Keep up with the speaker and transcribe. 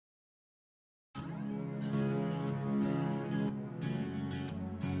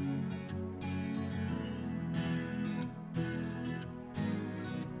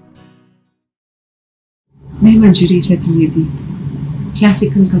मैं मंजरी Chaturvedi,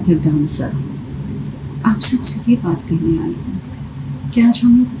 classical Kathak dancer, आप सबसे ये बात करने आई हूँ कि आज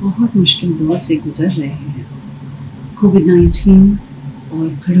हम लोग बहुत मुश्किल दौर से गुजर रहे हैं। कोविड-19 और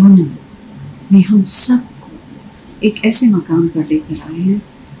कोरोना ने हम सबको एक ऐसे मकाम पर लेकर आए हैं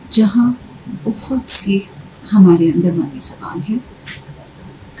जहाँ बहुत सी हमारे अंदर मन में सवाल है।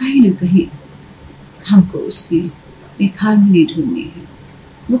 कहीं ना कहीं हमको उसमें एक हार्मनी ढूंढनी है।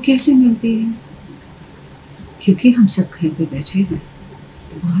 वो कैसे मिलती है? क्योंकि हम सब घर पे बैठे हैं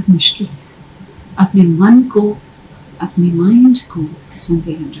तो बहुत मुश्किल है अपने मन को, अपने माइंड को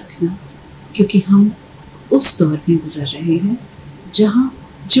संतुलन रखना, क्योंकि हम उस दौर में गुजर रहे हैं जहाँ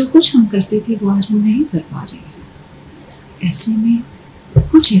जो कुछ हम करते थे वो आज हम नहीं कर पा रहे हैं। ऐसे में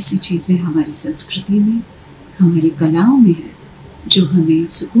कुछ ऐसी चीज़ें हमारी संस्कृति में, हमारी कलाओं में है जो हमें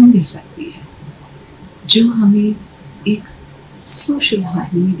सुकून दे सकती है, जो हमें एक सोशल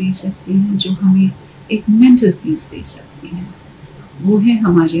हार्मनी दे सकती हैं, जो हमें एक मेंटल पीस दे सकती हैं। वो है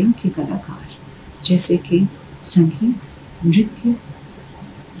हमारे यहाँ के कलाकार, जैसे कि संगीत, नृत्य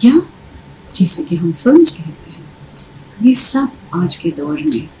या जैसे कि हम फिल्म्स कहते हैं। ये सब आज के दौर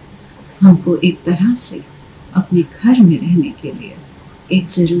में हमको एक तरह से अपने घर में रहने के लिए एक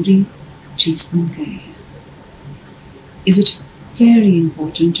ज़रूरी चीज़ बन गए हैं। Is it very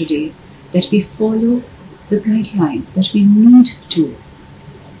important today that we follow the guidelines that we need to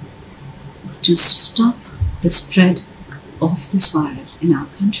stop the spread of this virus in our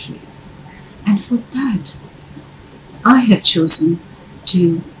country? And for that, I have chosen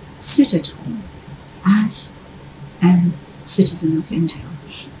to sit at home as a citizen of India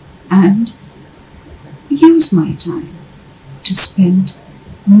and use my time to spend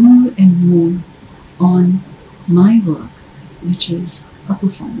more and more on my work, which is a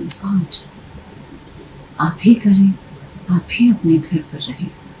performance art. आप भी करें, आप भी अपने घर पर रहें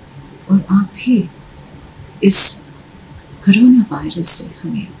और आप भी इस कोरोना वायरस से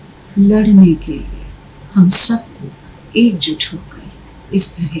हमें लड़ने के लिए हम सबको एकजुट होकर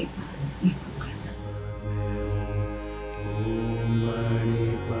इस तरह का एक करना।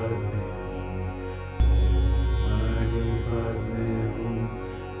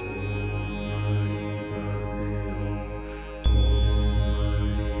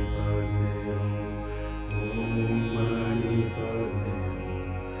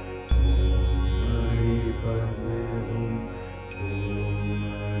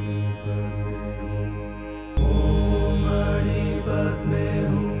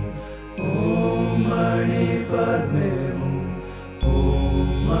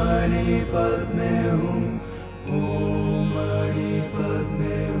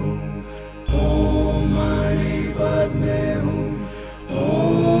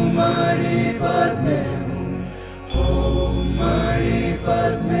 Padme